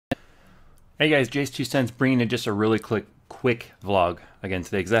Hey guys, Jace2Cents bringing in just a really quick vlog again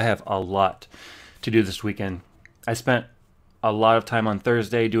today because I have a lot to do this weekend. I spent a lot of time on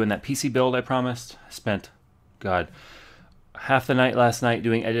Thursday doing that PC build I promised. I spent, God, half the night last night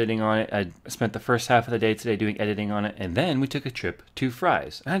doing editing on it. I spent the first half of the day today doing editing on it, and then we took a trip to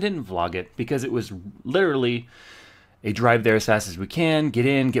Fry's. And I didn't vlog it because it was literally a drive there as fast as we can, get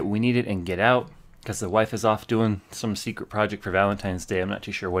in, get what we needed, and get out. Because the wife is off doing some secret project for Valentine's Day. I'm not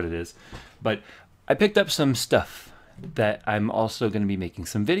too sure what it is. But I picked up some stuff that I'm also going to be making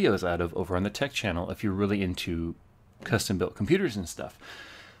some videos out of over on the tech channel if you're really into custom built computers and stuff.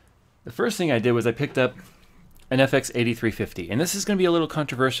 The first thing I did was I picked up an FX 8350. And this is going to be a little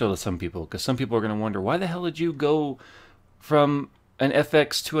controversial to some people because some people are going to wonder, why the hell did you go from an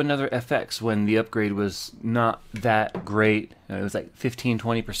FX to another FX when the upgrade was not that great? It was like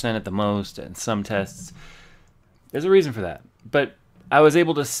 15-20% at the most and some tests. There's a reason for that. But I was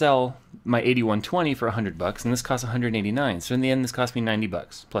able to sell my 8120 for $100 and this cost $189. So in the end this cost me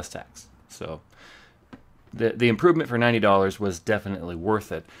 $90 plus tax. So the improvement for $90 was definitely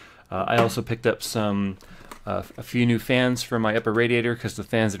worth it. I also picked up a few new fans for my upper radiator because the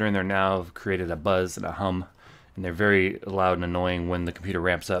fans that are in there now have created a buzz and a hum. And they're very loud and annoying when the computer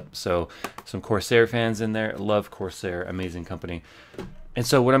ramps up. So some Corsair fans in there. Love Corsair, amazing company. And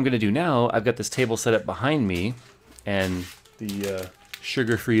so what I'm going to do now, I've got this table set up behind me, and the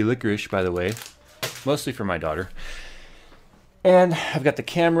sugar-free licorice, by the way, mostly for my daughter. And I've got the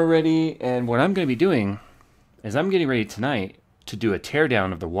camera ready, and what I'm going to be doing is I'm getting ready tonight to do a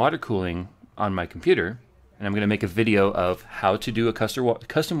teardown of the water cooling on my computer, and I'm going to make a video of how to do a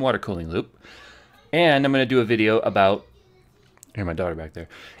custom water cooling loop. And I'm going to do a video about, here's my daughter back there,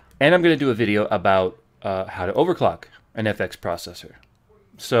 and I'm going to do a video about how to overclock an FX processor.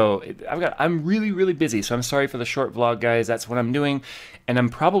 So I'm really busy, so I'm sorry for the short vlog, guys. That's what I'm doing, and I'm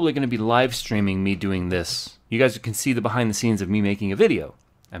probably going to be live streaming me doing this. You guys can see the behind the scenes of me making a video.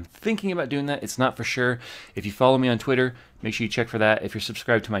 I'm thinking about doing that. It's not for sure. If you follow me on Twitter, make sure you check for that. If you're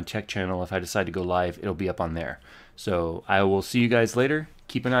subscribed to my tech channel, if I decide to go live, it'll be up on there. So I will see you guys later.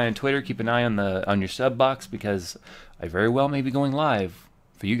 Keep an eye on Twitter. Keep an eye on your sub box because I very well may be going live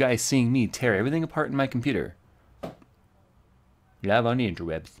for you guys seeing me tear everything apart in my computer. Live on the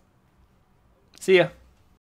interwebs. See ya.